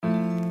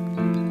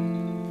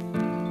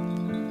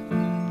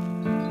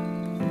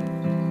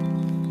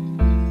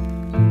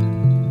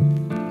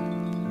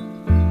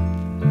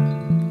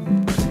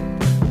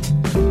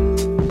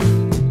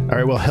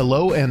right, well,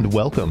 hello and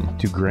welcome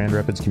to Grand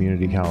Rapids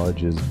Community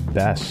College's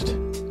best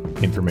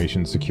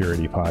information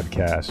security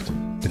podcast,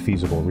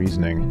 Defeasible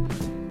Reasoning.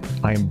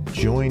 I am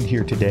joined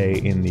here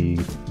today in the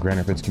Grand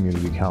Rapids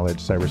Community College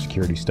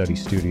Cybersecurity Study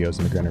Studios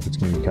in the Grand Rapids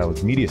Community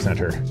College Media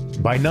Center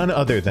by none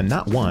other than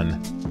not one,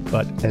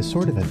 but as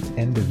sort of an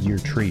end-of-year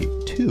treat,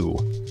 two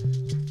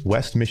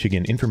West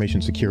Michigan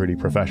information security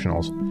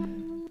professionals.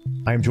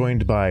 I am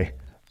joined by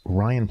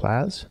Ryan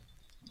Plaz.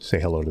 Say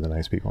hello to the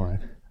nice people,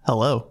 Ryan.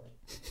 Hello.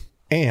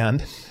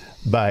 And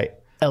by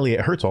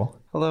Elliot Herzl.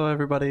 Hello,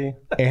 everybody.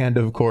 And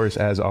of course,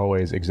 as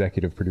always,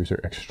 executive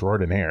producer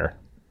extraordinaire,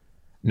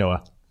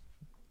 Noah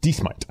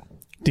DeSmite.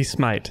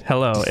 DeSmite.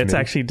 Hello. DeSmite. It's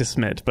actually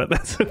DeSmit, but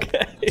that's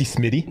okay.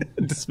 DeSmitty?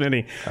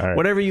 DeSmitty. All right.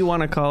 Whatever you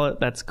want to call it,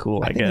 that's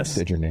cool, I think guess. I've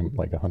said your name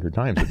like 100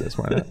 times at this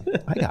point.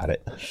 I got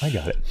it.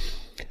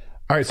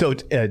 All right. So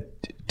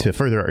to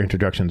further our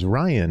introductions,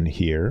 Ryan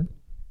here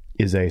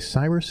is a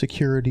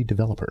cybersecurity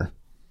developer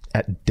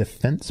at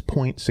Defense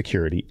Point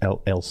Security,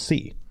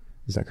 LLC.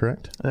 Is that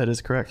correct? That is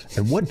correct.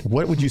 And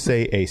what would you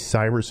say a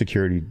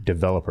cybersecurity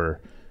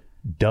developer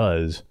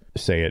does,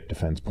 say, at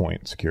Defense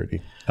Point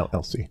Security,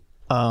 LLC?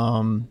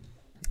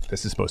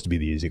 This is supposed to be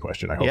the easy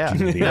question. I hope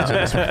you know the answer to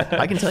this one.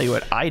 I can tell you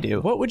what I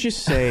do. What would you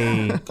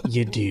say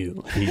you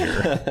do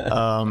here?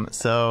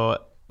 So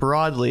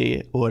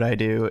broadly, what I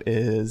do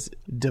is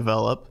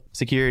develop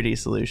security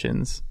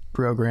solutions,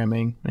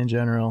 programming in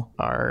general,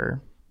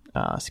 our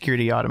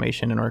security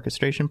automation and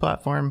orchestration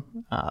platform.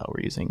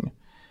 We're using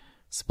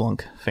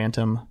Splunk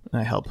Phantom,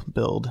 and I help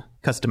build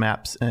custom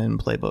apps and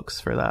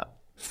playbooks for that.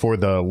 For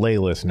the lay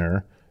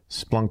listener,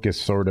 Splunk is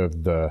sort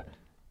of the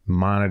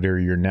monitor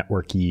your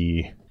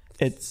networky,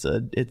 It's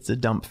a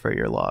dump for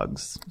your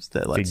logs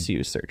that lets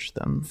you search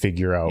them.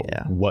 figure out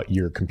what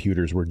your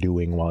computers were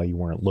doing while you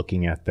weren't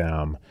looking at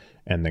them,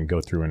 and then go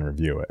through and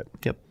review it.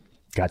 Yep.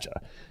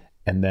 Gotcha.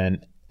 And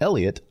then,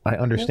 Elliot, I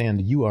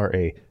understand you are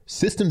a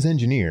systems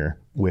engineer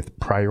with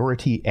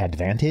Priority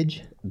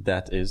Advantage.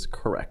 That is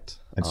correct.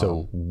 And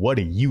so what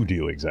do you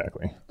do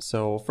exactly?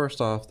 So first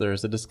off,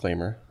 there's a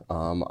disclaimer.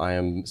 I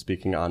am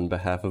speaking on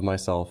behalf of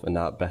myself and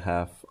not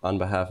on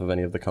behalf of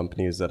any of the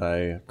companies that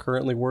I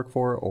currently work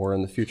for or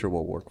in the future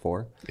will work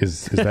for.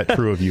 Is that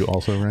true of you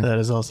also, Ryan? That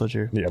is also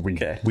true. Yeah,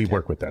 we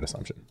work with that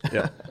assumption.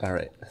 Yeah. All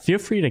right. Feel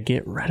free to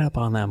get right up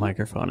on that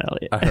microphone,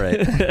 Elliot. All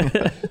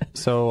right.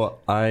 So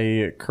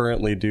I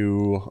currently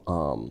do,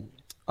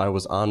 I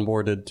was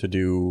onboarded to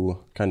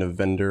do kind of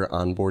vendor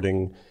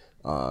onboarding,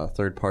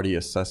 third-party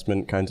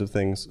assessment kinds of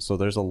things. So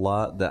there's a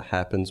lot that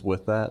happens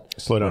with that.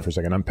 Slow down for a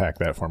second. Unpack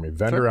that for me.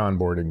 Vendor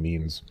onboarding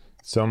means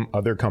some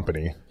other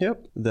company.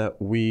 Yep.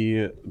 That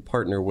we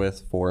partner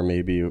with for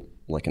maybe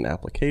like an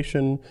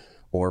application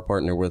or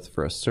partner with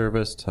for a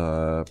service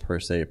to, per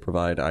se,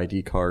 provide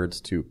ID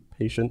cards to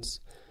patients.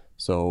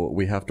 So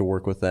we have to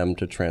work with them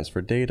to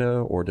transfer data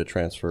or to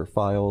transfer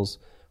files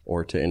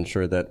or to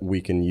ensure that we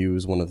can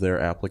use one of their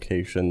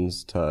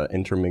applications to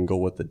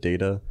intermingle with the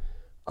data.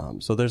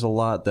 So there's a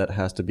lot that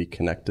has to be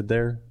connected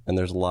there, and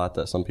there's a lot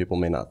that some people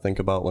may not think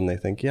about when they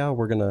think, yeah,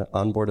 we're going to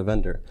onboard a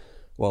vendor.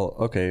 Well,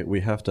 okay, we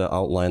have to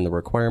outline the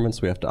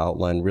requirements. We have to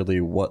outline really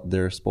what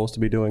they're supposed to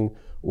be doing,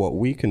 what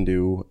we can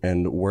do,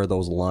 and where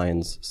those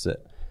lines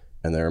sit.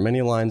 And there are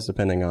many lines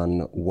depending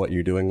on what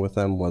you're doing with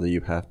them, whether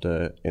you have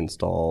to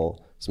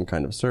install some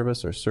kind of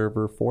service or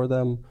server for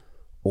them,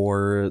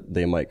 or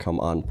they might come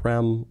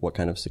on-prem. What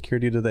kind of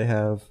security do they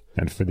have?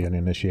 And for the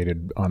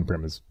uninitiated,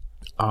 on-prem is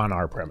on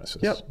our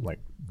premises. Yep. Like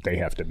they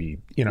have to be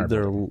in our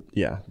building.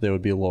 Yeah, they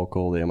would be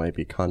local. They might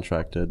be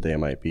contracted. They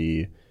might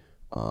be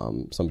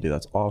somebody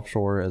that's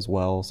offshore as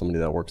well, somebody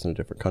that works in a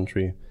different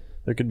country.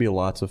 There could be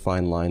lots of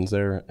fine lines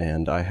there,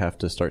 and I have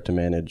to start to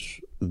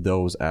manage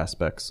those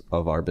aspects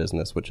of our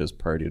business, which is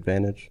Priority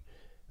Advantage.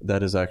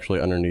 That is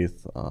actually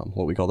underneath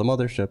what we call the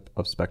mothership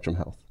of Spectrum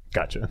Health.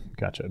 Gotcha.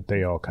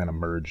 They all kind of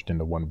merged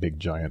into one big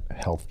giant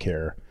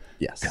healthcare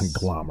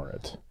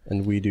conglomerate.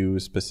 And we do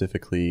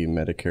specifically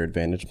Medicare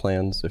Advantage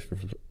plans.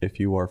 If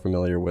you are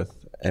familiar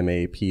with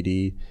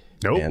MAPD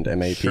and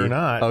MAP. Sure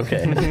not.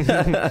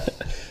 Okay.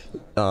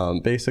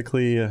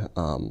 Basically,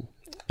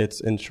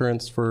 it's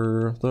insurance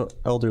for the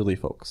elderly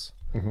folks.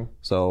 Mm-hmm.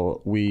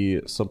 So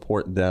we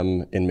support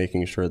them in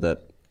making sure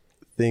that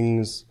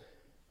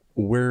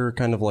we're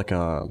kind of like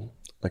a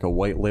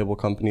white label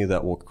company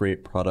that will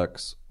create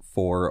products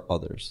for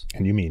others.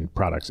 And you mean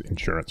products,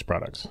 insurance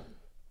products?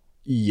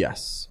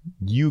 Yes.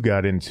 You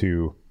got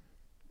into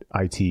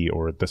IT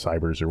or the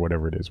cybers or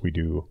whatever it is we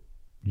do.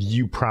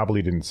 You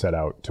probably didn't set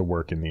out to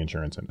work in the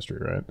insurance industry,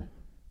 right?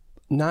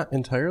 Not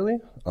entirely,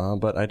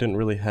 but I didn't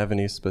really have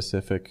any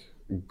specific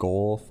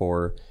goal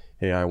for,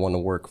 hey, I want to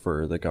work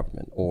for the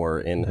government or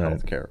in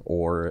healthcare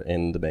or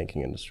in the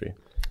banking industry.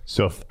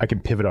 So if I can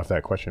pivot off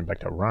that question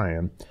back to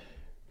Ryan,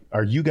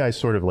 are you guys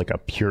sort of like a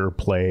pure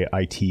play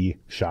IT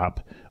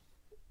shop,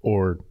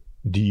 or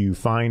do you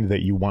find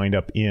that you wind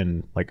up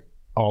in like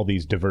all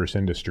these diverse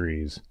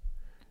industries,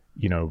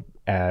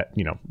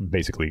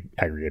 basically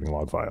aggregating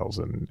log files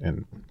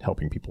and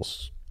helping people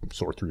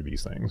sort through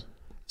these things?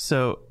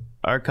 So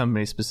our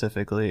company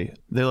specifically,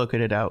 they're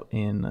located out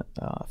in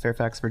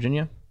Fairfax,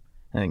 Virginia.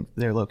 I think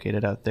they're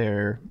located out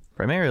there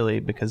primarily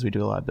because we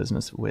do a lot of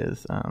business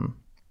with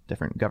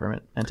different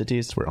government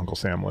entities. That's where Uncle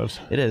Sam lives.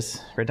 It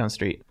is right down the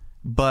street,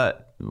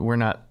 but we're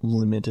not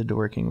limited to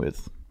working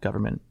with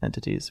government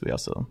entities. We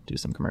also do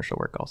some commercial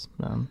work also.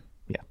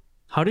 Yeah.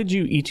 How did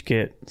you each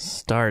get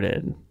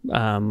started?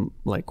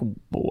 Like,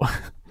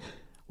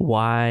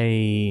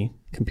 why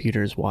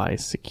computers? Why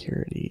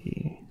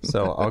security?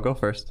 So I'll go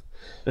first.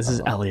 This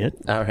is Elliot.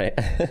 All right.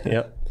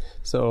 Yep.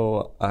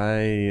 So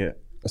I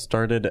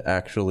started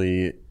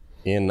actually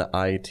in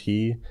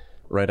IT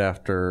right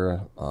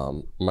after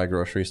my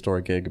grocery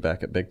store gig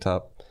back at Big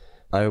Top.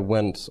 I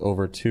went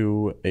over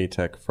to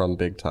ATEC from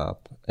Big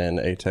Top, and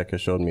ATEC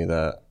has showed me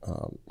that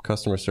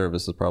customer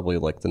service is probably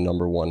like the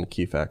number one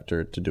key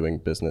factor to doing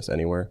business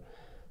anywhere.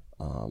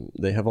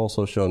 They have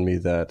also shown me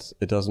that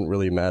it doesn't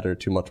really matter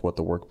too much what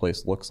the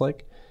workplace looks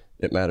like.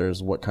 It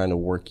matters what kind of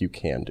work you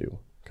can do.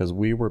 Because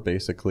we were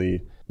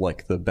basically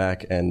like the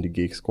back-end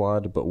geek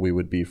squad, but we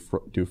would be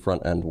do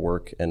front-end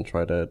work and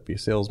try to be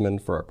salesmen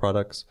for our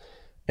products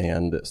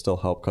and still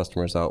help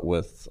customers out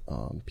with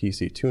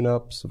PC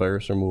tune-ups,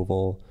 virus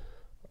removal,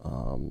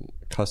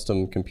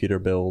 custom computer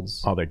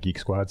builds. All that Geek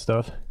Squad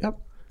stuff? Yep.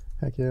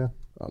 Heck yeah.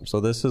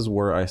 So this is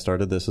where I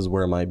started. This is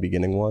where my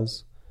beginning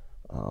was.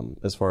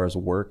 As far as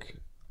work,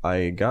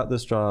 I got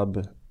this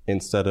job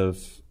instead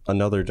of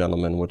another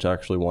gentleman, which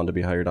actually wanted to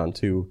be hired on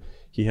too.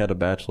 He had a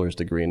bachelor's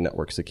degree in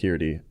network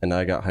security, and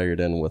I got hired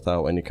in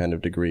without any kind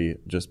of degree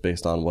just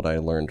based on what I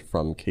learned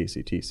from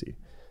KCTC.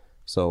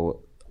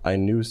 So I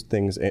knew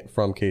things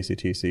from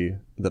KCTC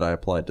that I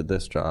applied to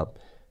this job,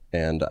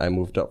 and I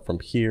moved up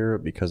from here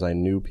because I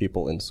knew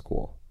people in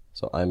school.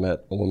 So I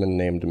met a woman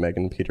named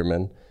Megan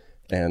Peterman,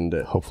 and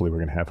hopefully we're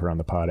going to have her on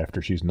the pod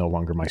after she's no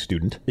longer my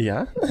student.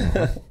 Yeah.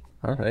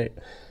 All right.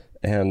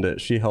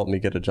 And she helped me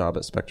get a job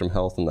at Spectrum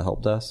Health in the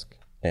help desk.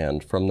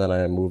 And from then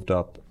I moved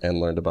up and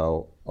learned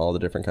about all the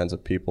different kinds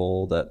of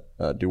people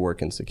that do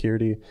work in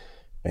security.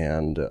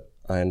 And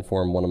I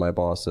informed one of my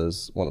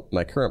bosses,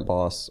 my current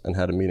boss, and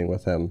had a meeting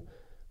with him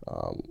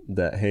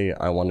that, hey,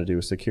 I want to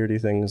do security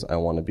things. I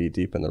want to be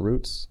deep in the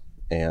roots.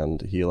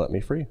 And he let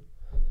me free.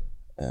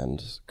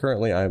 And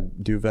currently I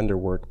do vendor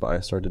work, but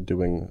I started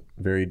doing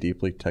very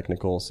deeply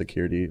technical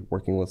security,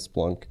 working with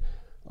Splunk,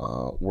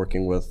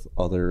 working with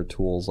other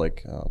tools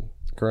like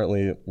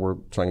currently we're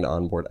trying to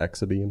onboard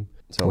Exabeam.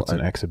 So what's an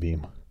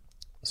Exabeam?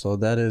 So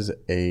that is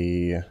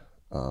a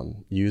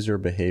user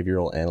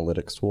behavioral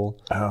analytics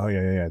tool. Oh,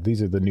 yeah.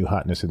 These are the new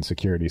hotness in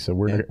security. So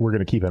we're going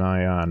to keep an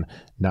eye on,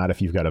 not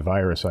if you've got a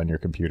virus on your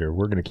computer,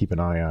 we're going to keep an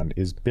eye on,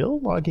 is Bill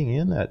logging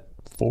in at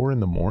 4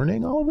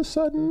 a.m. all of a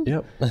sudden?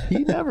 Yep. He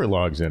never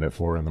logs in at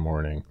 4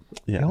 a.m.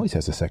 Yeah. He always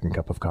has a second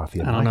cup of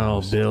coffee. I don't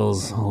know.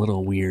 Bill's a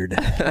little weird.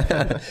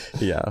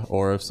 Yeah.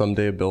 Or if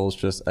someday Bill's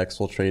just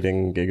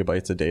exfiltrating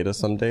gigabytes of data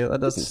someday, that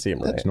doesn't seem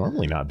right. That's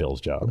normally not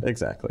Bill's job.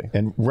 Exactly.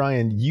 And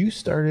Ryan, you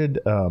started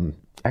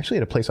actually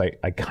at a place I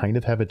kind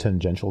of have a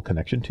tangential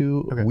connection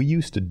to. Okay. We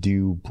used to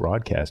do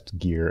broadcast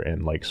gear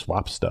and like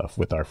swap stuff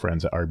with our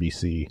friends at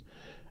RBC,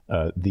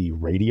 the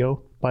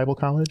Radio Bible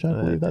College, I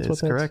believe that's what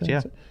that's correct.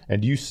 Yeah.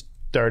 And you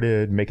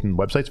started making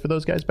websites for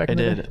those guys back in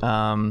the day?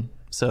 I did.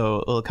 So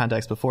a little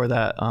context before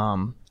that,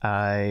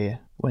 I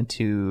went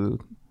to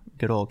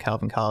good old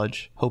Calvin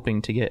College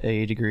hoping to get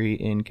a degree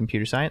in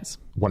computer science.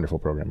 Wonderful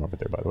program over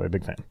there, by the way.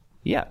 Big fan.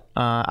 Yeah.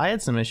 I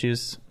had some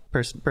issues,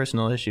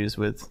 personal issues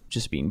with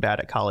just being bad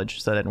at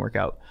college, so that didn't work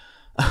out.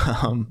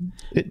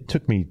 It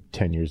took me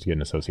 10 years to get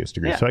an associate's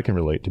degree, so I can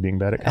relate to being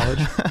bad at college.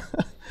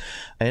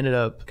 I ended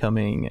up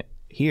coming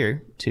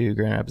here to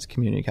Grand Rapids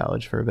Community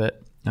College for a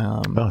bit.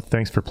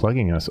 Thanks for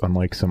plugging us,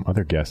 unlike some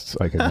other guests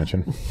I could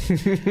mention.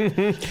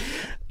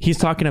 He's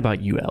talking about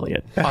you,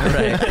 Elliot. All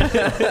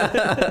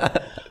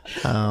right.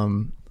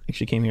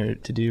 Actually came here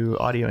to do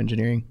audio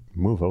engineering.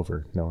 Move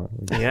over. No.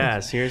 Yeah,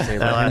 seriously.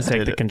 Let him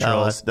take the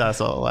controls. That's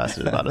all it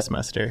lasted about a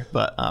semester.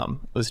 But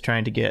was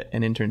trying to get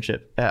an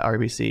internship at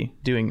RBC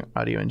doing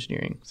audio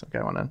engineering. So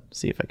I want to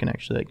see if I can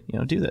actually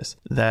do this.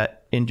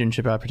 That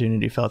internship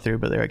opportunity fell through,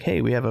 but they're like,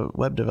 hey, we have a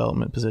web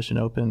development position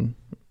open.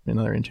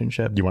 Another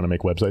internship. Do you want to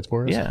make websites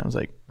for us? Yeah, I was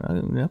like,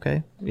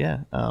 okay,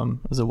 yeah. I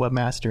was a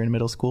webmaster in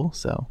middle school,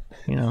 so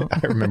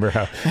I remember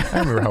how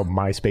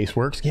MySpace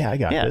works. Yeah, I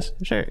got this.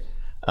 Sure.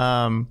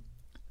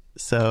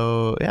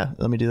 So yeah,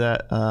 let me do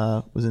that.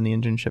 Was in the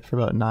internship for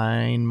about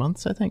 9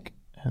 months, I think,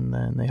 and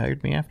then they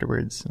hired me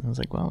afterwards. And I was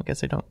like, well, I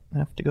guess I don't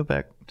have to go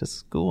back to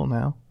school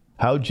now.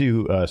 How'd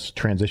you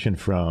transition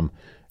from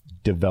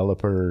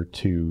developer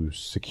to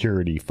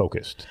security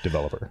focused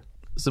developer?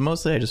 So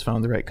mostly I just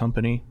found the right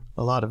company.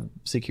 A lot of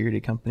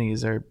security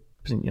companies are,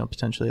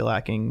 potentially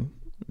lacking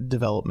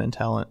development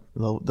talent.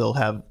 They'll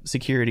have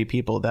security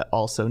people that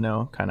also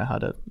know kind of how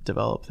to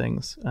develop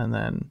things. And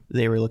then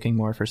they were looking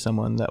more for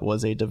someone that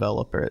was a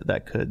developer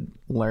that could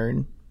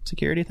learn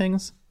security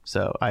things.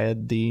 So I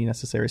had the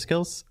necessary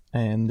skills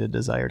and the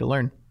desire to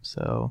learn.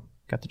 So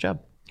got the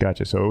job.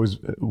 Gotcha. So it was,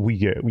 we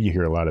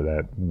hear a lot of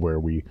that where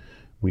we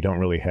don't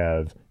really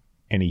have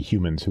any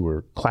humans who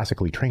were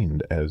classically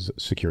trained as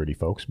security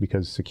folks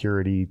because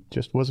security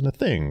just wasn't a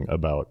thing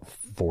about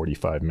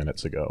 45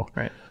 minutes ago.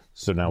 Right.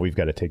 So now we've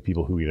got to take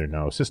people who either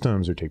know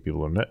systems or take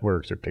people who know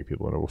networks or take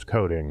people who know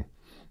coding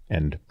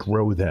and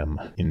grow them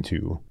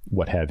into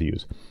what have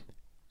yous.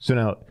 So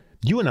now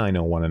you and I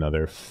know one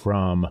another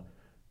from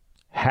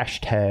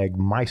hashtag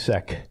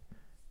MySec,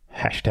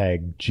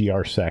 hashtag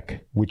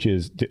GRSec, which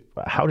is,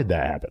 how did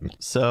that happen?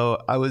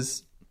 So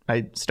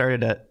I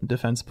started at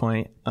Defense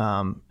Point.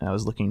 I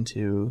was looking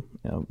to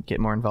get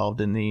more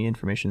involved in the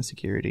information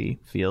security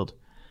field.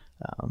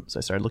 So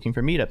I started looking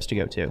for meetups to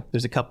go to.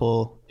 There's a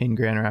couple in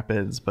Grand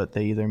Rapids, but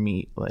they either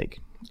meet like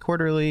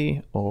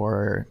quarterly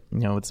or,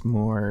 it's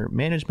more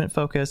management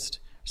focused,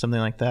 something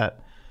like that.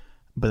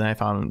 But then I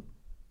found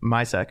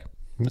MySec.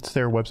 What's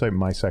their website?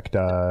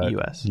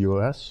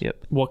 MySec.us?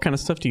 Yep. What kind of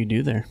stuff do you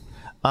do there?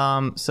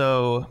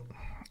 So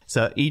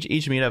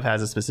each meetup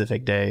has a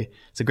specific day.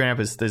 So Grand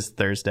Rapids is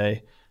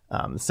Thursday.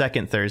 The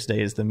second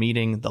Thursday is the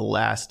meeting. The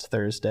last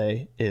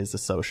Thursday is the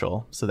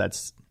social. So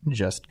that's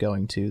just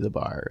going to the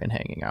bar and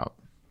hanging out.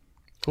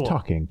 Cool.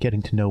 Talking,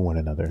 getting to know one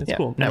another. That's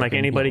cool. And like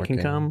anybody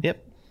can come?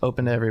 Yep.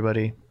 Open to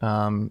everybody.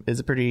 It's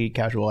a pretty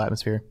casual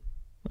atmosphere.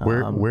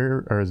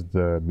 Where are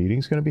the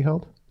meetings going to be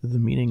held? The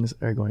meetings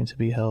are going to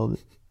be held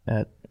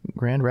at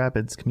Grand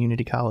Rapids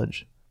Community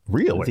College.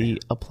 Really?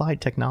 The Applied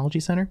Technology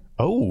Center.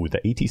 Oh, the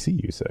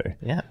ATC, you say?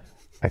 Yeah.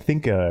 I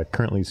think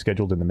currently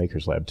scheduled in the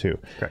Makers Lab too.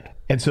 Correct.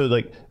 And so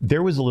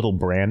there was a little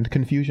brand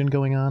confusion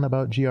going on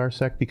about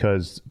GRSec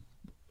because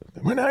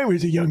when I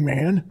was a young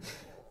man,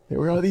 there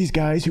were all these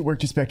guys who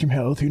worked at Spectrum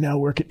Health who now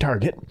work at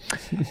Target.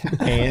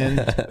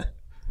 And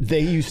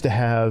they used to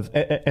have,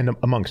 and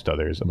amongst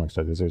others,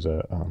 there's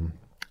a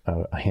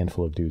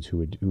handful of dudes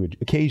who would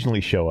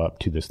occasionally show up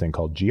to this thing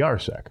called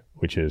GRSec,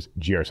 which is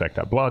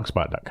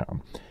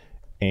grsec.blogspot.com.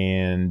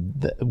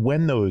 And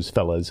when those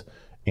fellas,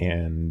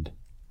 and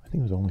I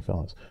think it was only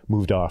fellas,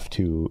 moved off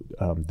to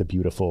the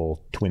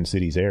beautiful Twin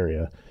Cities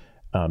area,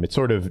 it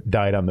sort of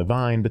died on the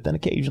vine, but then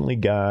occasionally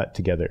got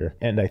together.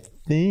 And I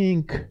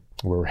think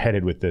where we're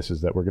headed with this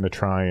is that we're going to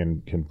try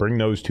and bring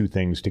those two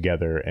things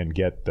together and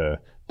get the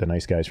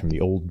nice guys from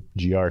the old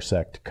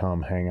GRSec to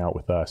come hang out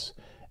with us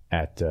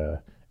at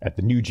the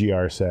new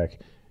GRSec,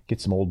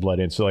 get some old blood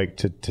in. So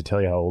to tell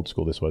you how old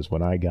school this was,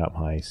 when I got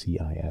my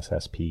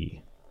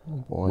CISSP,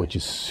 which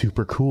is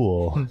super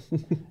cool,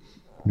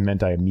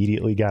 meant I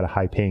immediately got a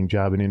high-paying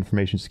job in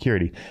information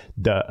security.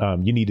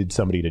 You needed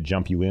somebody to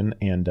jump you in.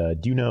 And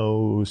do you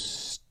know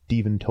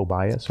Stephen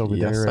Tobias over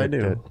there? Yes, I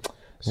do.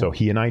 So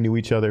he and I knew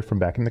each other from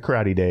back in the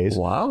karate days.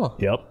 Wow.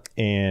 Yep.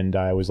 And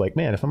I was like,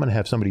 man, if I'm going to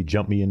have somebody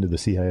jump me into the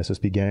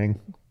CISSP gang,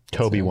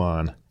 Toby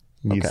Wan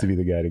needs to be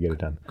the guy to get it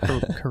done.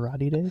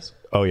 Karate days?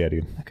 Oh, yeah,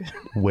 dude. Okay.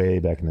 Way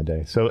back in the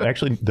day. So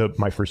actually,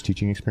 my first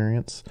teaching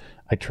experience,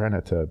 I try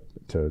not to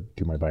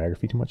do my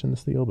biography too much in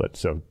this deal, but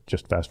so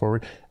just fast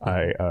forward,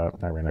 I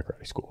ran a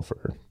karate school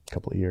for a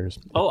couple of years.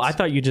 Oh, I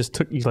thought you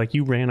just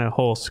you ran a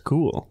whole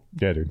school.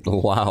 Yeah, dude.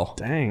 Wow.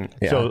 Dang.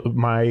 Yeah. So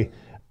my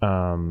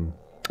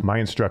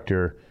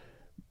instructor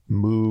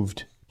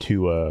moved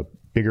to a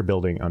bigger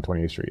building on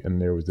 28th Street, and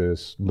there was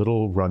this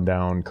little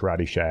rundown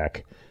karate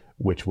shack,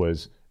 which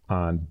was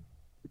on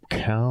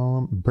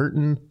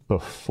Burton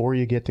before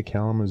you get to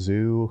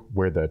Kalamazoo,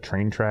 where the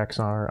train tracks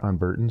are on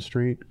Burton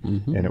Street.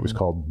 Mm-hmm. And it was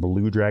called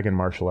Blue Dragon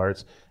Martial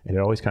Arts. And it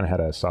always kind of had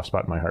a soft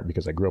spot in my heart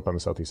because I grew up on the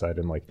Southeast Side,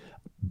 and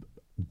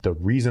the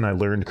reason I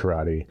learned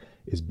karate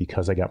is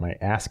because I got my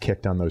ass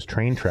kicked on those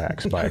train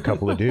tracks by a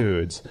couple of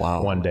dudes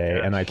one day.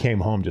 And I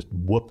came home just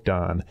whooped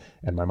on,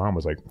 and my mom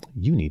was like,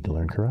 you need to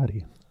learn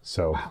karate.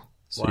 So,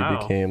 You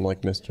became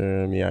like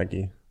Mr.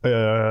 Miyagi.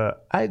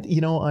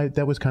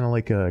 That was kind of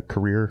like a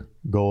career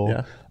goal.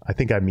 Yeah. I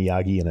think I'm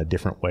Miyagi in a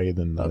different way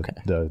than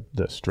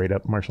the straight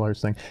up martial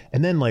arts thing.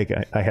 And then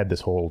I had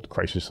this whole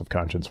crisis of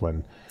conscience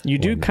when you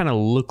do kind of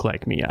look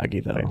like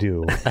Miyagi, though. I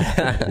do.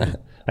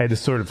 I had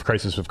this sort of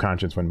crisis of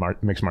conscience when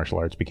mixed martial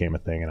arts became a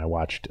thing, and I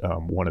watched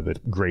one of the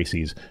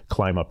Gracies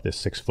climb up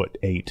this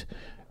 6'8"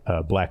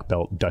 black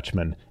belt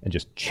Dutchman and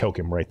just choke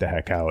him right the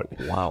heck out.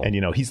 Wow. And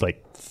he's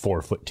like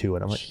 4'2",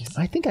 and I'm like,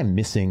 I think I'm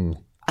missing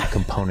a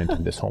component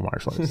in this whole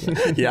martial arts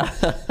thing. Yeah.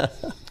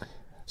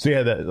 So I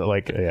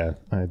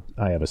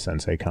have a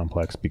sensei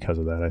complex because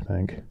of that, I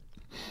think.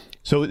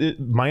 So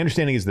my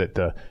understanding is that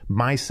the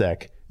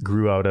MySec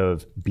grew out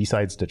of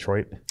B-Sides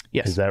Detroit.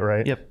 Yes. Is that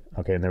right? Yep.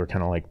 Okay, and they were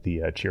kind of like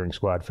the cheering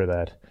squad for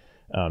that.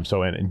 And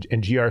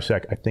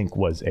GRSec, I think,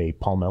 was a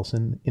Paul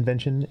Melson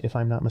invention, if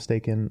I'm not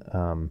mistaken.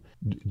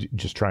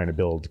 Just trying to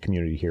build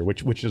community here,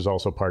 which is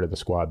also part of the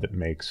squad that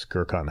makes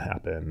GrrCon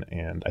happen.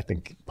 And I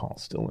think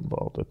Paul's still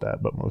involved with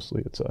that, but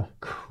mostly it's a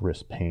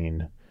Chris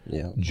Payne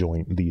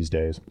joint these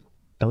days.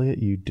 Elliot,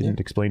 you didn't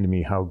explain to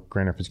me how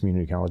Grand Rapids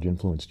Community College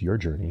influenced your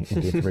journey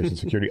into information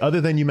security,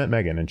 other than you met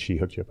Megan and she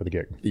hooked you up with a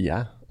gig.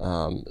 Yeah.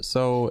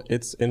 So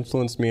it's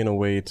influenced me in a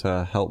way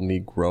to help me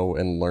grow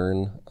and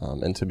learn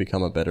and to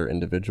become a better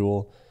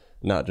individual,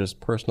 not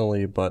just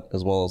personally, but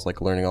as well as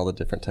learning all the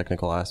different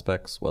technical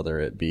aspects, whether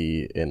it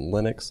be in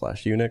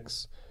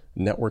Linux/Unix,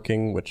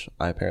 networking, which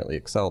I apparently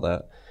excelled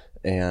at,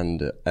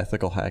 And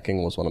ethical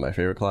hacking was one of my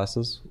favorite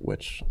classes,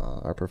 which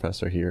our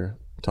professor here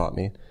taught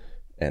me.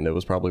 And it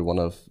was probably one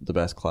of the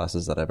best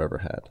classes that I've ever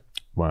had.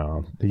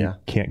 Wow. You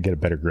can't get a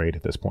better grade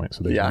at this point,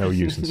 so there's no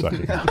use in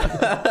sucking.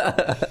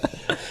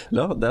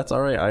 No, that's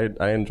all right.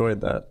 I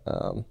enjoyed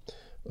that.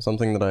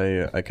 Something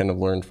that I kind of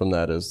learned from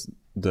that is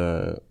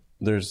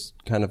there's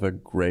kind of a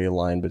gray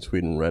line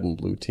between red and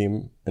blue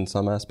team in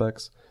some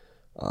aspects.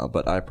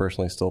 But I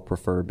personally still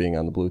prefer being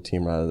on the blue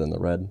team rather than the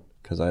red,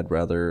 because I'd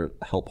rather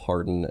help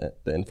harden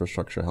the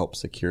infrastructure, help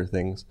secure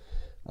things.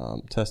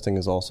 Testing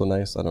is also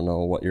nice. I don't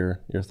know what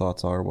your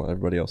thoughts are, what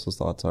everybody else's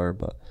thoughts are,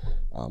 but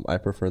I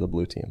prefer the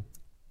blue team.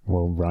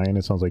 Well, Ryan,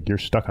 it sounds like you're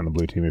stuck on the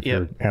blue team if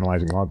you're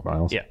analyzing log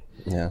files.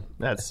 Yeah,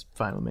 that's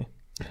fine with me.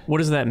 What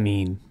does that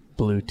mean,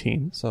 blue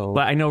team? So,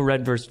 but I know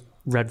red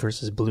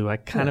versus blue. I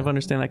kind of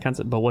understand that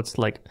concept, but what's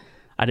like?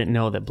 I didn't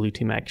know that blue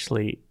team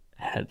actually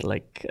had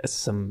like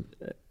some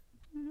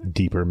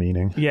deeper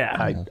meaning. Yeah,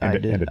 I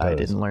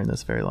didn't learn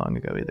this very long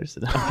ago either, so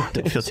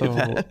don't feel too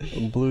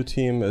bad. Blue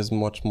team is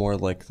much more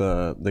like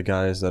the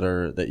guys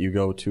that you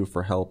go to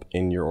for help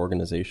in your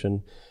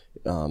organization.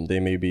 They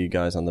may be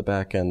guys on the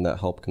back end that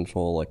help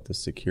control like the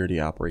security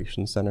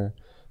operations center.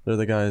 They're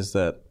the guys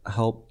that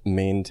help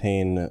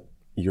maintain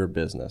your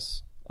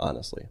business,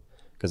 honestly,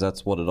 because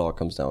that's what it all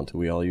comes down to.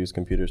 We all use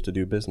computers to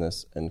do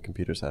business, and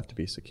computers have to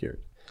be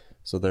secured.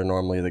 So they're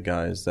normally the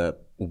guys that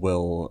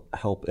will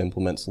help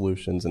implement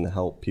solutions and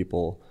help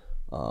people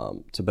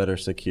to better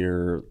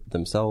secure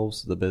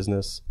themselves, the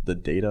business, the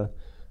data,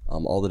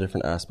 all the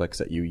different aspects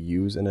that you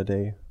use in a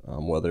day,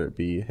 whether it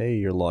be, hey,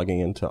 you're logging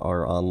into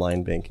our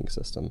online banking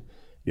system.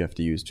 You have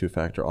to use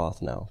two-factor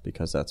auth now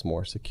because that's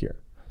more secure.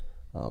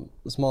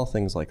 Small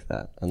things like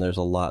that. And there's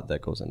a lot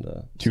that goes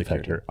into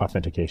two-factor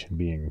authentication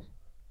being,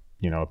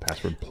 a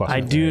password plus. I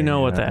do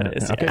know what that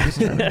is. Okay, just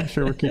trying to make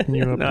sure we're keeping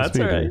you up to speed. That's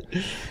all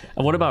right.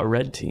 And what about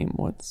red team?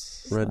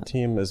 Red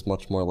team is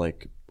much more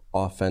like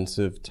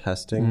offensive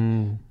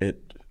testing.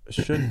 It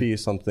should be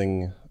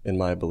something, in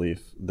my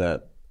belief,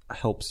 that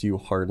helps you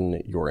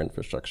harden your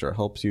infrastructure,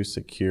 helps you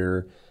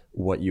secure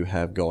what you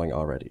have going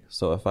already.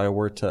 So if I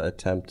were to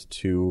attempt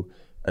to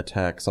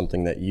attack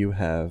something that you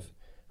have,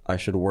 I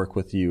should work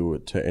with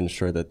you to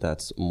ensure that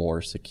that's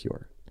more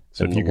secure.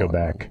 So if you go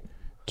back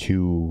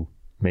to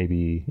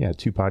maybe,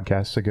 2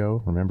 podcasts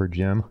ago, remember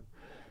Jim?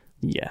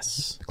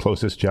 Yes. The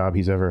closest job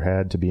he's ever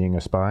had to being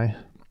a spy?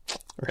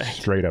 Right.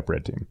 Straight up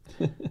red team.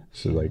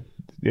 So like,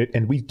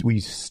 and we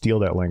steal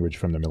that language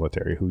from the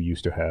military, who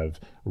used to have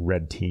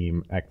red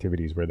team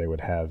activities where they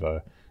would have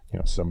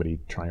somebody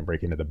try and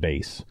break into the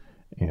base,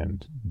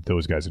 and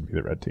those guys would be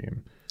the red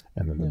team,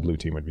 and then the blue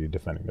team would be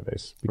defending the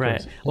base.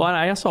 Right. Well,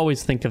 I also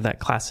always think of that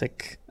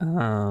classic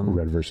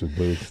red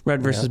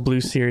versus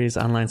blue series,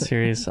 online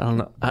series. I don't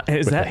know.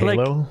 Is with that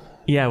Halo? Like?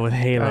 Yeah, with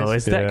Halo.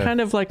 Is that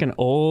kind of like an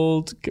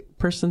old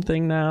person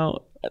thing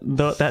now?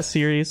 That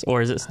series,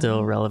 or is it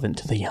still relevant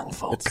to the young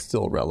folk? It's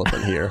still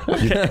relevant here.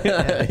 You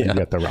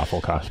got the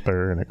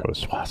Rafflecopter, and it goes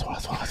swah, swah,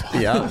 swah, swah.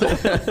 Yeah.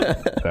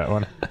 That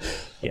one.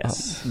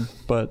 Yes.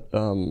 But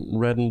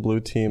red and blue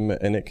team,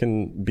 and it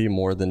can be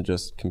more than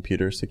just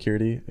computer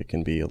security. It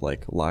can be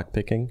like lock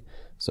picking.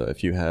 So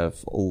if you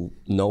have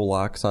no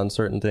locks on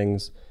certain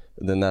things,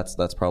 then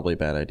that's probably a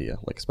bad idea.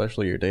 Like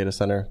especially your data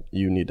center,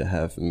 you need to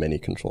have many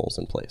controls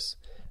in place.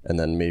 And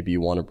then maybe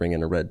you want to bring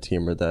in a red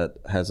teamer that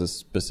has a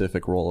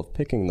specific role of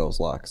picking those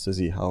locks to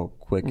see how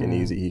quick and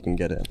easy he can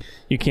get in.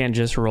 You can't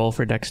just roll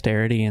for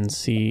dexterity and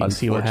see what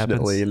happens.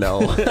 Unfortunately,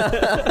 no.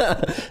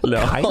 No.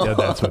 I know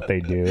that's what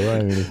they do.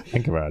 I mean,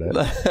 think about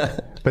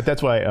it. But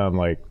that's why,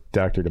 like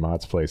Dr.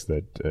 DeMott's place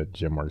that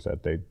Jim works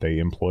at, they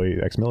employ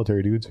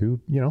ex-military dudes who,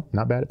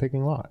 not bad at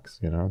picking locks.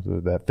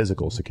 That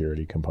physical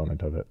security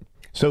component of it.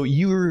 So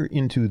you're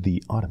into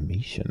the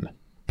automation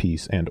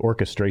piece and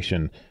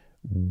orchestration.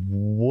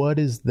 What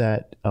does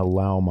that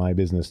allow my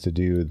business to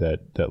do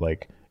that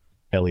like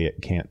Elliot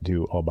can't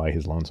do all by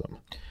his lonesome?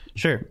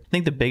 Sure. I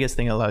think the biggest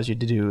thing it allows you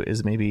to do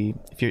is maybe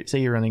if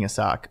you're running a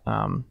SOC,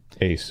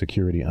 a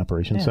security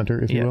operations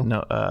center, if you will.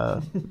 No,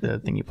 the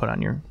thing you put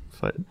on your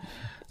foot.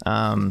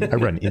 I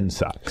run in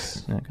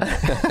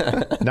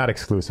SOCs, not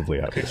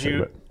exclusively,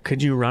 obviously.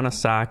 Could you run a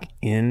SOC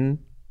in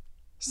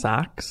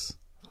socks?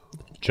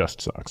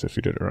 Just SOCs, if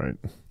you did it right.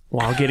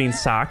 While getting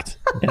socked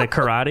in a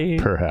karate?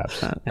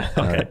 Perhaps.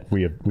 Okay.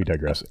 We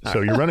digress.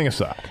 So you're running a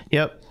SOC.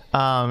 Yep.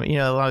 It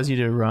allows you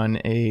to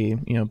run a,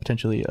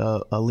 potentially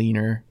a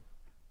leaner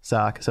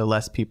SOC, so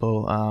less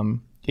people.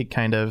 It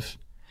kind of,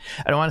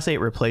 I don't want to say it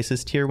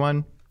replaces tier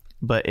 1,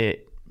 but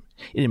it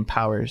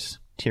empowers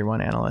tier 1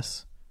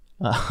 analysts.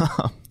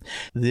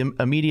 The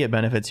immediate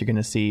benefits you're going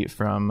to see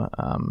from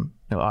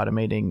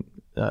automating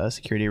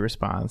security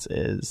response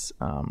is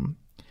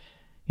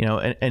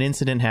an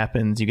incident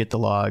happens, you get the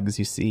logs,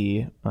 you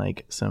see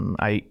like some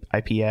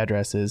IP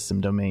addresses,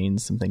 some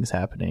domains, some things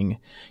happening.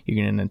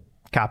 You're going to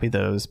copy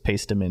those,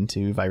 paste them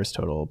into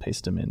VirusTotal,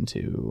 paste them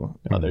into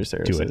other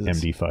services. Do an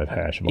MD5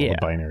 hash of all the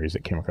binaries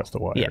that came across the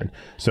wire. Yeah.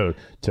 So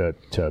to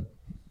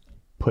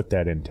put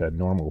that into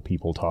normal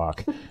people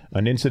talk.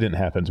 An incident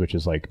happens, which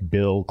is like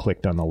Bill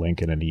clicked on the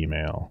link in an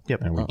email.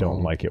 Yep. And we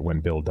don't like it when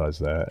Bill does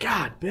that.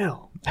 God,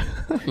 Bill.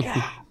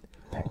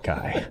 That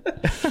guy.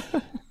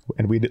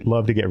 And we'd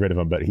love to get rid of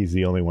him, but he's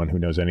the only one who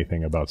knows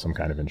anything about some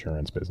kind of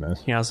insurance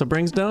business. He also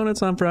brings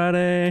donuts on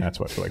Friday. That's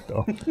what it's like,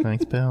 though.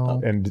 Thanks,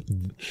 Bill.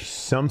 And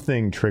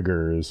something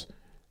triggers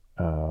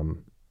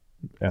an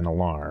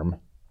alarm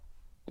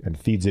and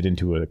feeds it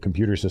into a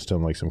computer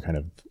system, like some kind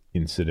of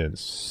incident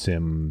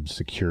SIM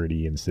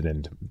security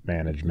incident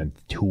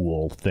management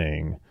tool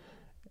thing.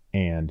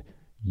 And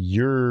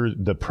you're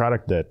the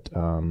product that,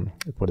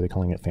 what are they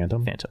calling it?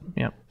 Phantom? Phantom,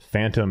 yeah.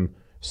 Phantom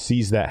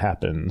sees that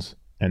happens,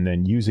 and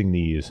then using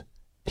these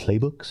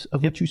playbooks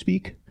of which you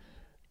speak,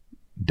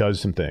 does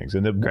some things.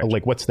 And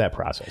like, what's that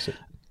process?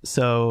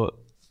 So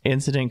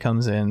incident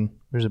comes in,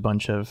 there's a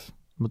bunch of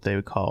what they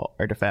would call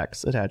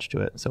artifacts attached to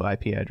it. So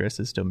IP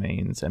addresses,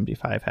 domains,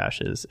 MD5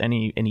 hashes,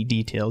 any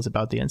details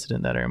about the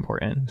incident that are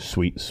important.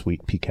 Sweet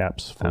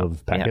PCAPs full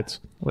of packets.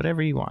 Yeah,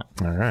 whatever you want.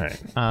 All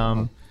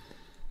right.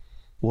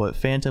 What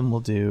Phantom will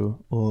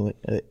do,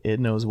 it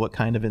knows what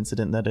kind of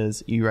incident that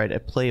is. You write a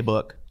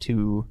playbook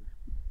to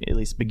at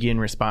least begin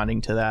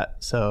responding to that.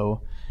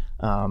 So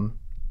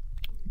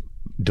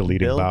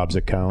deleting Bill, Bob's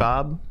account.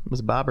 Bob? Was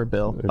it Bob or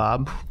Bill?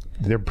 Bob?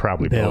 They're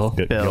probably Bill.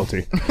 both Bill.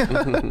 guilty.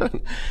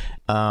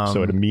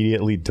 So it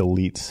immediately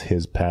deletes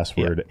his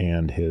password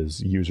and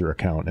his user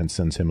account and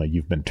sends him a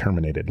 "you've been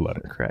terminated"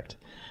 letter. Correct.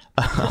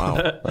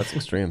 Wow, that's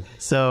extreme.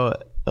 So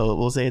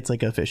we'll say it's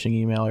like a phishing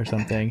email or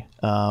something.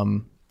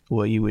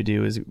 What you would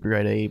do is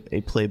write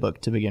a playbook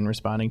to begin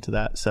responding to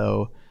that.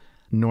 So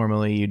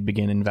normally you'd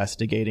begin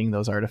investigating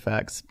those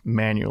artifacts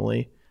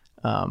manually.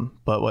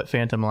 But what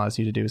Phantom allows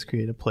you to do is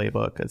create a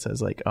playbook that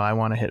says like, oh, I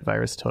want to hit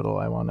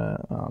VirusTotal. I want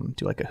to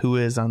do like a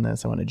whois on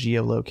this. I want to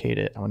geolocate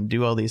it. I want to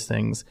do all these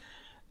things.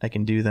 I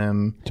can do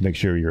them To make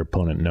sure your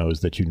opponent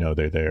knows that you know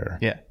they're there.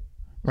 Yeah.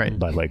 Right.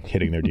 By like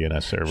hitting their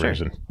DNS servers.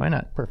 Sure. And Why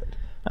not? perfect.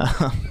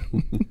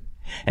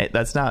 Hey,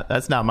 that's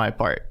not my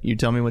part. You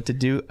tell me what to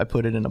do, I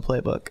put it in a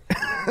playbook.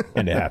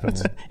 And it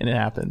happens. And it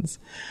happens.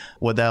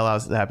 What that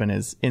allows to happen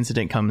is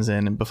incident comes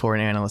in, and before an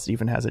analyst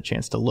even has a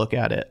chance to look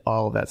at it,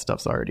 all of that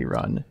stuff's already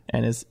run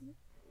and is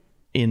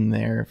in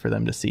there for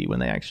them to see when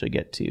they actually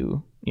get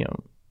to,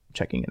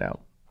 checking it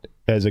out.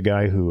 As a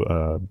guy who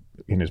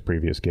in his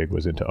previous gig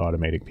was into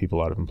automating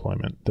people out of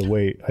employment, the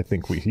way I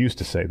think we used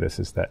to say this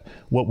is that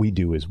what we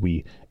do is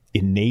we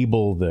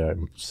enable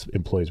the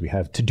employees we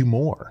have to do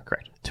more.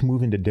 Correct. To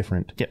move into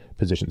different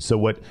positions. So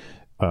what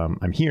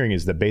I'm hearing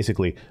is that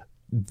basically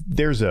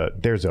there's a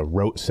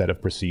rote set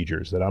of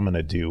procedures that I'm going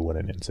to do when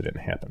an incident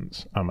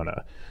happens. I'm going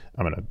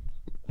to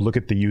look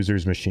at the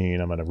user's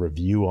machine. I'm going to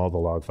review all the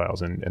log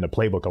files, and a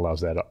playbook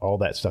allows that all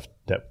that stuff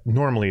that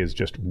normally is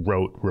just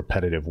rote,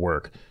 repetitive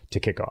work to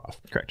kick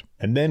off. Correct.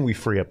 And then we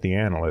free up the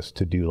analyst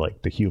to do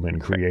like the human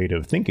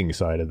creative thinking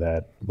side of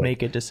that. Like,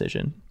 Make a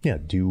decision. yeah,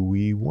 do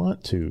we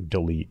want to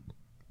delete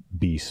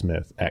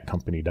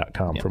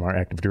bsmith@company.com from our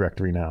Active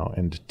Directory now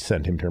and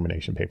send him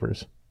termination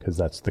papers? Because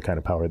that's the kind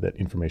of power that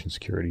information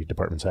security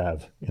departments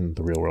have in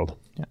the real world.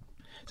 Yeah.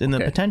 And the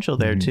potential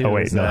there too. Oh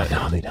wait, is no,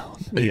 that they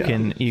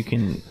don't.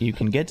 you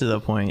can get to the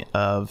point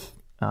of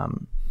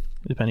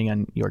depending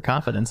on your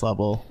confidence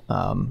level,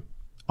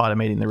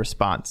 automating the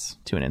response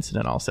to an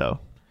incident also.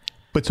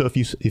 But so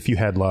if you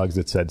had logs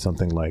that said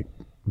something like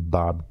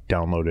Bob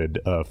downloaded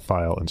a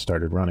file and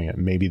started running it,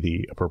 maybe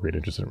the appropriate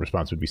incident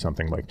response would be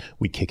something like,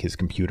 we kick his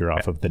computer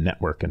off of the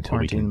network until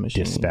we Quarantine the can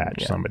machine,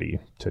 dispatch somebody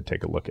to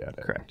take a look at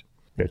it. Correct.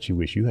 Bet you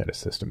wish you had a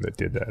system that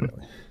did that.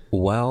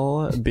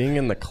 Well, being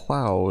in the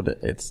cloud,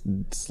 it's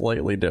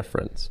slightly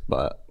different,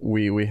 but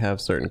we have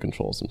certain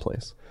controls in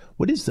place.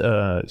 What is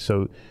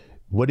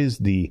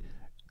the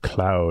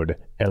cloud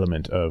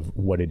element of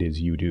what it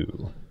is you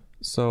do?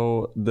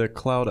 So the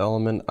cloud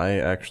element, I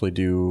actually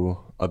do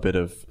a bit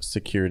of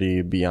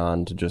security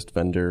beyond just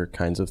vendor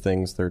kinds of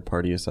things,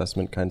 third-party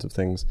assessment kinds of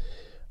things.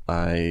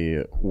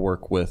 I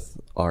work with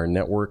our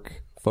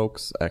network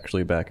folks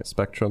actually back at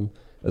Spectrum,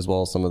 as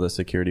well as some of the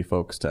security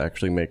folks to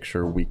actually make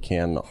sure we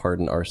can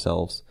harden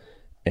ourselves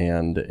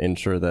and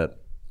ensure that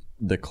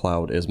the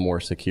cloud is more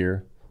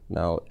secure.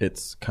 Now,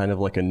 it's kind of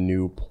like a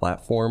new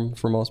platform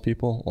for most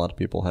people. A lot of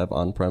people have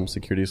on-prem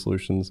security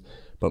solutions,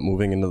 but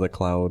moving into the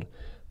cloud,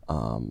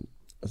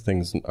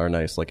 things are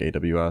nice like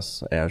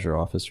AWS, Azure,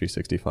 Office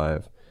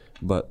 365,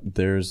 but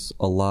there's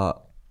a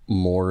lot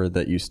more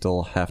that you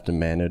still have to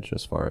manage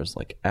as far as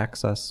like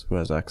access, who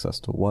has access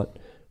to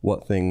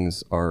what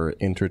things are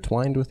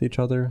intertwined with each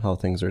other, how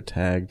things are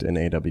tagged in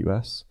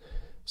AWS.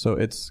 So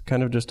it's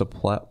kind of just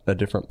a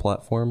different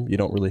platform. You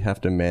don't really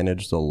have to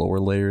manage the lower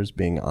layers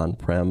being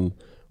on-prem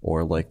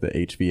or like the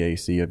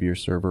HVAC of your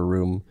server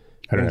room.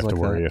 I don't have to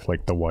worry if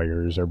like the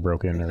wires are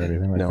broken or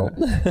anything like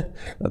that. No,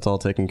 that's all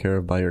taken care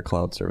of by your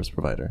cloud service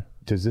provider.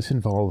 Does this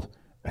involve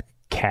a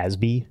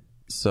CASB?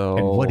 So,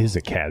 and what is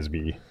a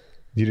CASB?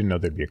 You didn't know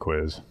there'd be a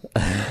quiz.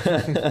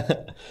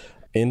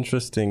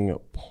 Interesting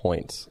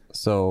point.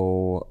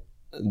 So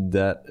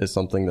that is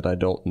something that I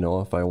don't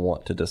know if I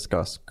want to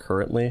discuss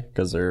currently,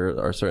 because there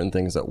are certain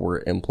things that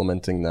we're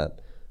implementing that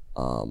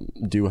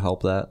do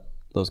help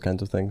those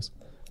kinds of things.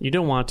 You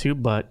don't want to,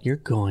 but you're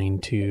going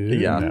to.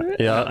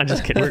 Yeah. I'm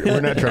just kidding. We're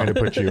not trying to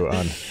put you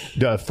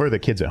on. For the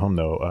kids at home,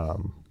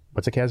 though,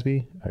 what's a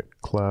CASB?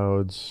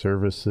 Cloud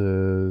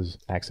Services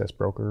Access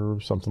Broker or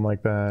something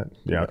like that?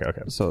 Yeah,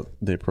 okay. So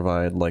they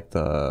provide like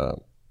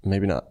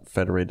maybe not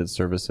federated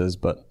services,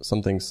 but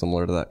something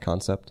similar to that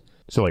concept.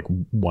 So like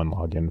one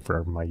login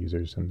for my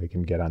users and they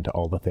can get onto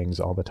all the things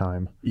all the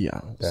time.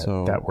 Yeah.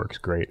 That works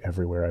great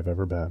everywhere I've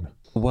ever been.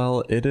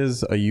 Well, it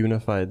is a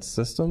unified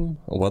system.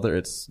 Whether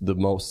it's the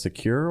most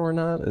secure or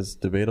not is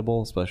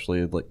debatable,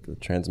 especially like the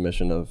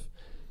transmission of,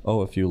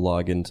 if you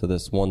log into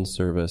this one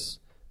service,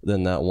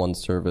 then that one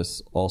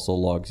service also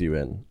logs you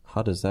in.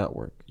 How does that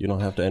work? You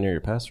don't have to enter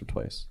your password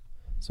twice.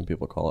 Some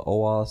people call it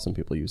OAuth, some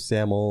people use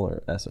SAML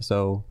or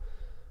SSO.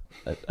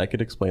 I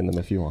could explain them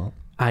if you want.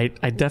 I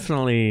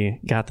definitely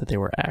got that they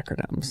were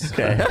acronyms.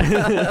 Okay.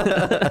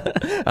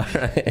 All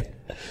right.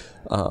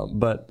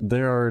 But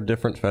there are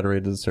different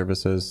federated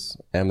services.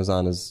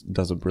 Amazon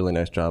does a really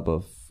nice job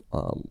of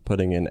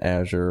putting in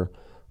Azure.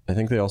 I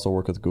think they also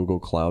work with Google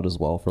Cloud as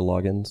well for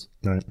logins.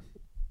 Right.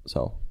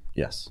 So,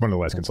 yes. One of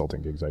the last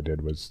consulting gigs I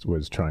did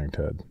was trying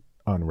to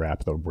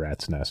unwrap the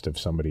rat's nest of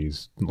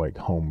somebody's like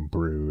home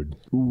brewed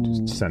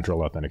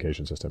central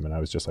authentication system. And I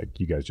was just like,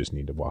 you guys just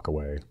need to walk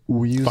away.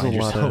 We use Find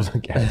yourselves a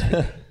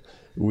CASB.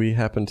 We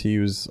happen to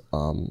use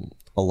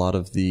a lot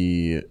of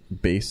the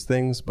base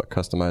things, but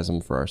customize them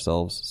for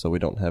ourselves. So we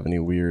don't have any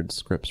weird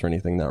scripts or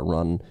anything that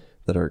run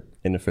that are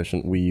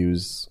inefficient. We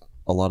use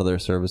a lot of their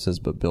services,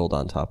 but build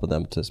on top of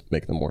them to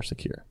make them more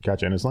secure.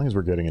 Gotcha. And as long as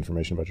we're getting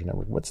information about your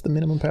network, what's the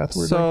minimum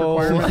password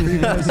requirement for you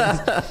guys?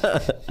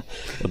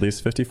 At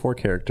least 54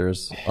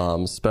 characters.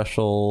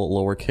 Special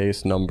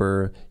lowercase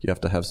number. You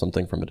have to have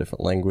something from a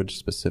different language,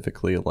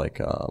 specifically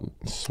like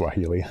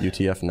Swahili.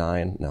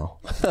 UTF-9. No.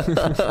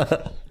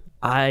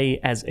 I,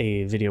 as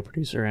a video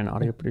producer and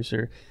audio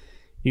producer,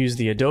 use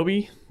the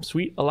Adobe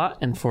suite a lot.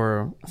 And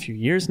for a few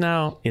years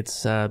now,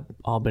 it's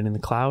all been in the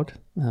cloud.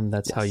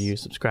 That's how you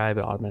subscribe.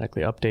 It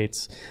automatically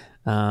updates.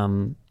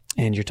 And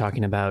you're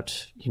talking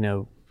about,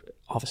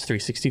 Office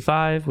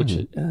 365, which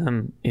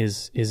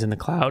is in the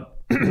cloud.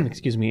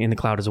 Excuse me, in the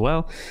cloud as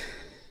well.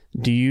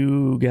 Do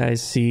you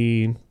guys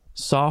see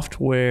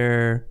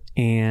software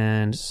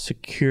and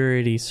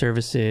security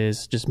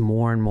services just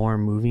more and more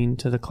moving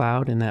to the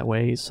cloud in that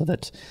way, so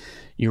that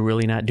you're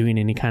really not doing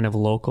any kind of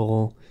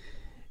local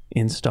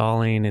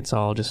installing? It's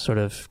all just sort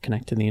of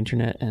connect to the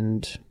internet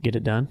and get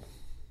it done?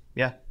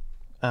 Yeah.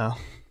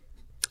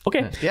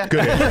 Okay. Yeah.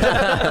 Good.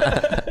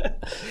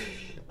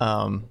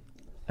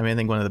 I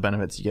think one of the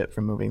benefits you get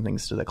from moving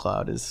things to the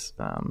cloud is,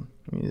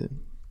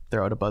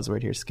 throw out a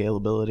buzzword here,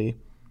 scalability.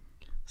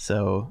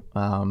 So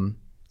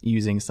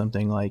using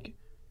something like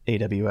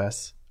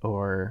AWS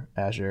or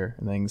Azure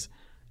and things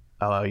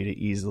allow you to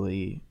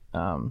easily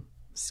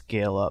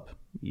scale up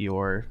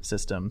your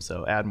system.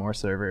 So add more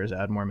servers,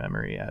 add more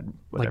memory, add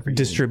whatever. Like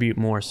distribute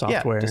more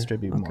software. Yeah,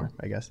 distribute more,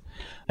 I guess.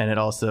 And it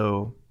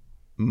also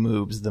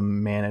moves the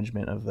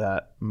management of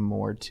that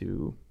more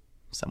to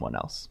someone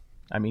else.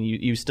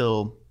 You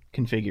still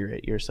configure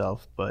it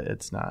yourself, but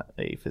it's not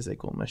a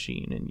physical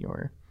machine in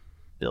your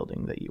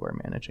building that you are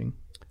managing.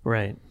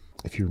 Right.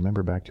 If you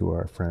remember back to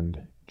our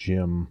friend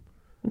Jim,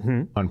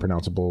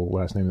 unpronounceable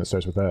last name that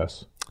starts with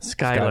S.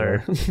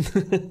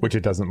 Skylar. Which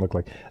it doesn't look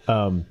like.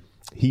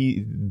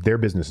 Their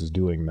business is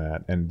doing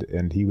that,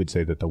 and he would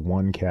say that the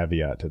one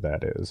caveat to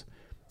that is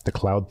the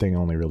cloud thing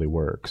only really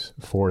works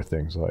for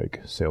things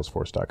like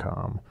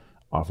Salesforce.com,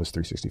 Office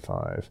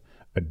 365,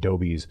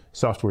 Adobe's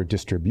software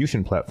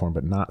distribution platform,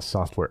 but not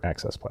software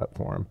access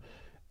platform,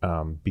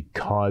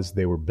 because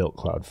they were built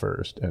cloud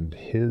first. And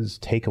his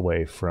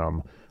takeaway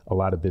from a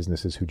lot of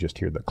businesses who just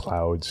hear the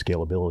cloud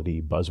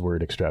scalability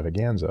buzzword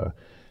extravaganza,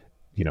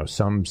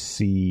 some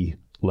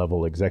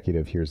C-level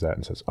executive hears that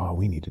and says, oh,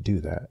 we need to do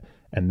that.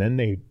 And then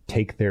they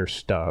take their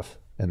stuff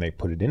and they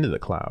put it into the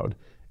cloud.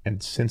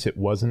 And since it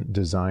wasn't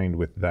designed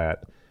with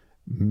that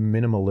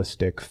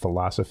minimalistic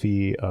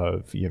philosophy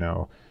of,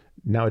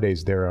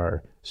 nowadays there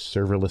are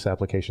serverless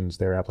applications.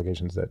 There are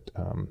applications that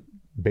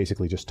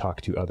basically just talk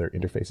to other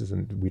interfaces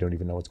and we don't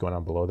even know what's going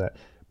on below that.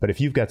 But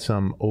if you've got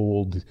some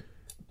old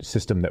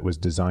system that was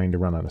designed to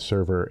run on a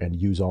server and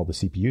use all the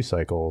CPU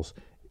cycles,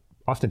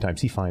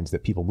 oftentimes he finds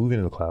that people move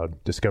into the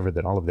cloud, discover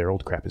that all of their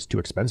old crap is too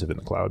expensive in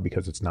the cloud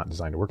because it's not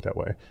designed to work that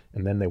way.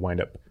 And then they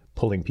wind up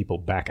pulling people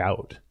back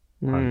out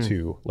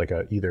onto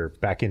either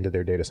back into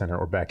their data center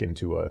or back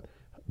into a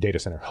data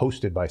center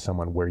hosted by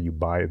someone where you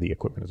buy the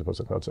equipment as opposed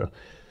to cloud. So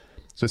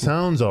it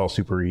sounds all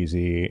super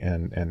easy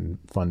and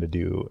fun to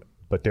do,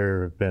 but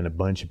there have been a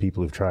bunch of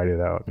people who've tried it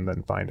out and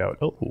then find out,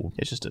 oh,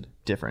 it's just a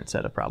different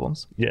set of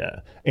problems. Yeah.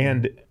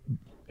 And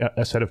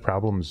a set of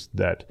problems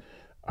that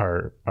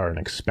are an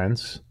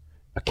expense,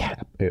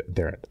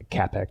 they're a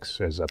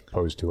CapEx as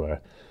opposed to a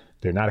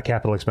They're not a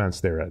capital expense.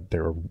 They're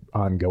a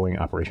ongoing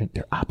operation.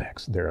 They're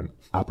OpEx. They're an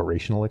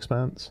operational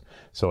expense.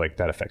 So like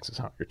that affects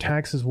how your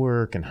taxes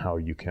work and how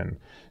you can,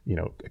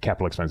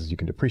 capital expenses you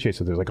can depreciate.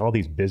 So there's like all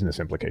these business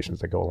implications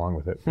that go along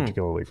with it,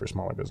 particularly for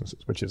smaller businesses,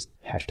 which is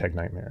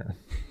 #nightmare.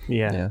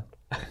 Yeah.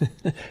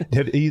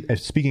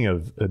 Speaking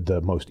of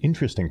the most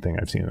interesting thing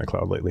I've seen in the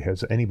cloud lately,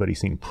 has anybody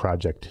seen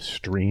Project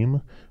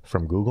Stream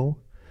from Google,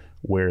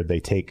 where they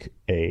take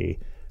a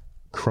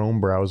Chrome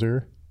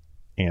browser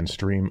and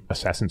stream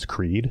Assassin's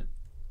Creed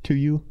to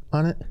you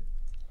on it?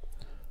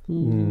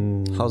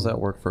 How's that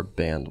work for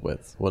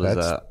bandwidth? What is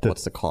that?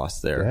 What's the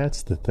cost there?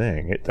 That's the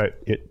thing.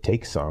 It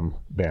takes some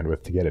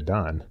bandwidth to get it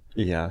done.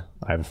 Yeah.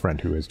 I have a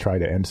friend who has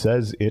tried it and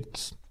says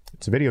it's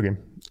a video game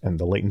and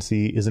the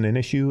latency isn't an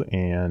issue,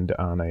 and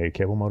on a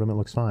cable modem it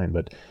looks fine.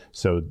 But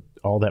so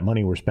all that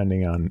money we're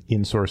spending on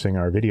insourcing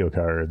our video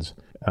cards,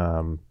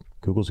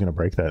 Google's going to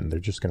break that, and they're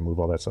just going to move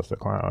all that stuff to the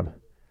cloud.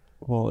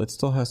 Well, it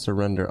still has to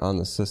render on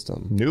the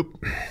system.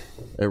 Nope.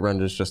 It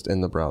renders just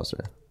in the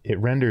browser. It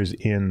renders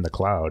in the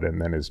cloud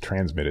and then is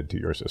transmitted to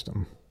your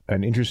system.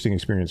 An interesting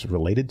experience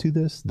related to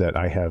this that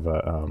I have,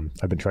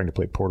 I've been trying to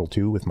play Portal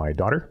 2 with my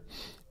daughter.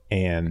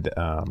 And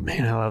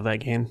man, I love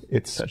that game.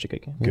 It's such a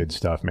good game. Good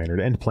stuff,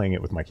 Maynard. And playing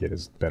it with my kid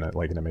has been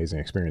an amazing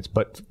experience.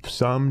 But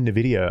some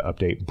NVIDIA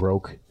update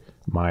broke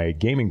my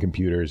gaming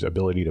computer's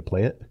ability to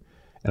play it.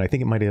 And I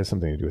think it might have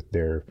something to do with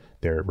their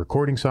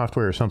recording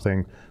software or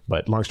something.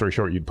 But long story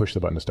short, you'd push the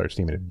button to start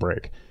Steam and it'd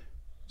break.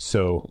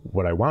 So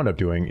what I wound up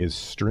doing is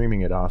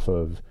streaming it off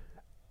of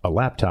a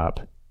laptop,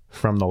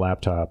 from the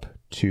laptop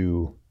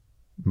to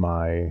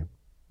my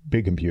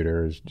big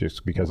computer,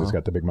 just because it's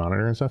got the big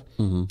monitor and stuff.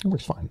 It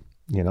works fine.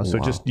 So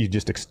you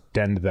just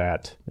extend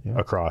that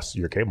across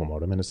your cable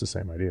modem, and it's the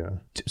same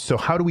idea. So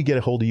how do we get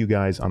a hold of you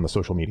guys on the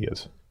social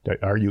medias?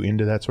 Are you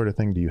into that sort of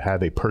thing? Do you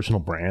have a personal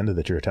brand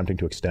that you're attempting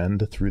to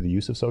extend through the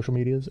use of social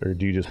medias, or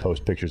do you just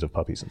post pictures of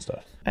puppies and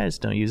stuff? I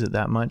just don't use it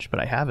that much, but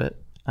I have it.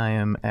 I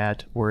am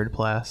at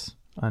WordPlass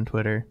on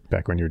Twitter.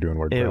 Back when you were doing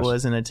WordPress. It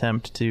was an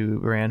attempt to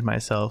brand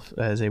myself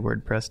as a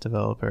WordPress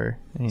developer.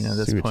 At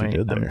this point,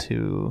 I'm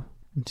too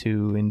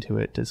into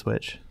it to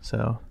switch.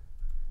 So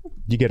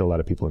you get a lot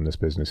of people in this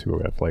business who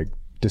have like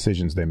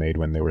decisions they made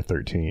when they were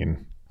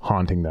 13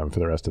 haunting them for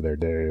the rest of their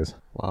days.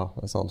 Wow,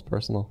 that sounds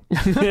personal.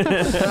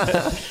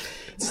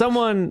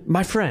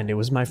 My friend. It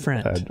was my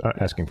friend.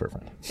 Asking for a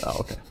friend. Oh,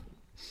 okay.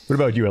 What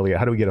about you, Elliot?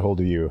 How do we get a hold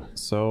of you?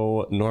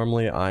 So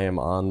normally I am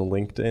on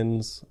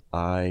LinkedIn's.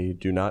 I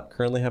do not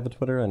currently have a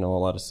Twitter. I know a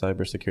lot of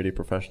cybersecurity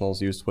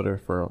professionals use Twitter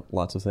for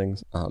lots of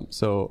things.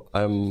 So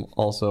I'm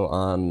also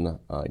on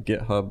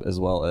GitHub, as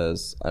well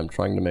as I'm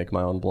trying to make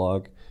my own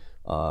blog.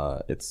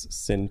 It's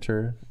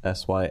Synture,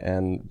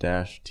 SYN-TURE.com.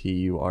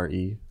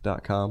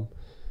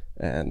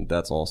 And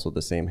that's also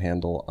the same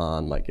handle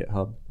on my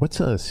GitHub. What's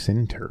a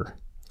Synture?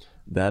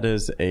 That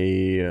is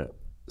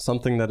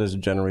something that is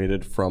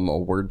generated from a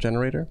word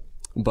generator.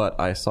 But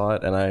I saw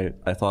it and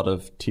I thought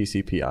of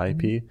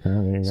TCP/IP.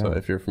 So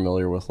if you're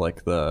familiar with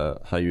like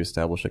how you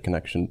establish a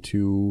connection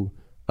to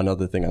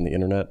another thing on the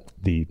internet,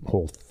 the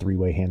whole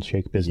 3-way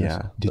handshake business.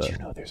 Yeah. Did you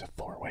know there's a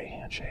 4-way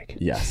handshake?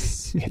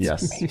 Yes. It's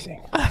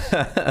amazing.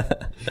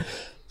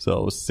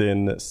 So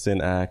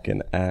SYN-ACK,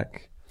 and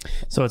ACK.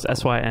 So it's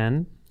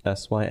SYN?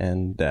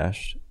 SYN-TURE.com.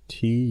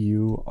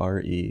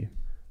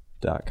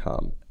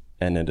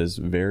 And it is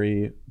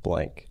very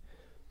blank.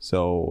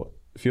 So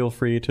feel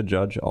free to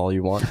judge all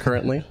you want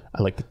currently.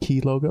 I like the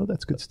key logo.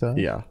 That's good stuff.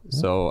 Yeah.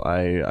 So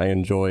I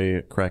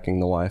enjoy cracking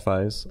the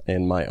Wi-Fis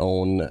in my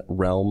own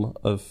realm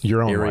of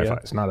your own area.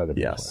 Wi-Fi's, not other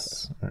people's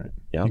Yes. Wi-Fi's. All right.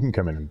 Yep. You can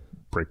come in and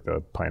break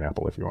the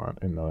pineapple if you want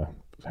in the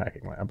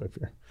hacking lab if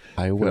you're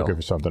will. looking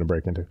for something to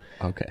break into.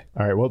 Okay.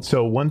 All right. Well,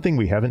 so one thing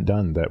we haven't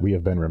done that we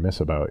have been remiss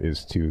about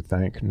is to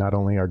thank not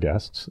only our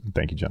guests,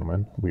 thank you,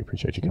 gentlemen, we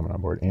appreciate you coming on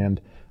board,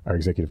 and our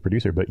executive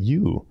producer, but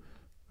you,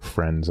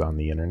 friends on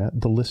the internet,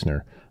 the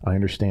listener. I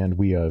understand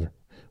we have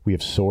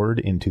soared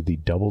into the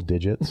double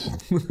digits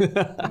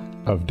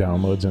of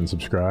downloads and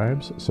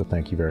subscribes, so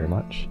thank you very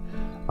much.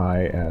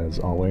 I, as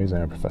always,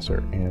 am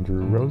Professor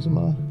Andrew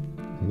Rozema,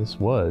 and this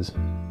was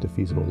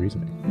Defeasible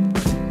Reasoning.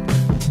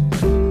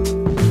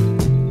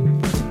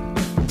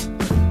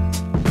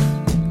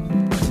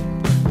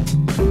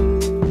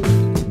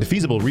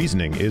 Defeasible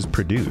Reasoning is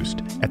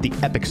produced at the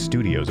Epic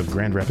Studios of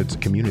Grand Rapids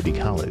Community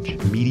College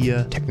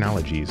Media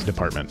Technologies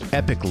Department.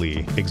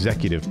 Epically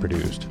executive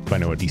produced by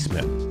Noah D.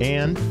 Smith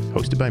and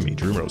hosted by me,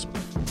 Drew Rosen.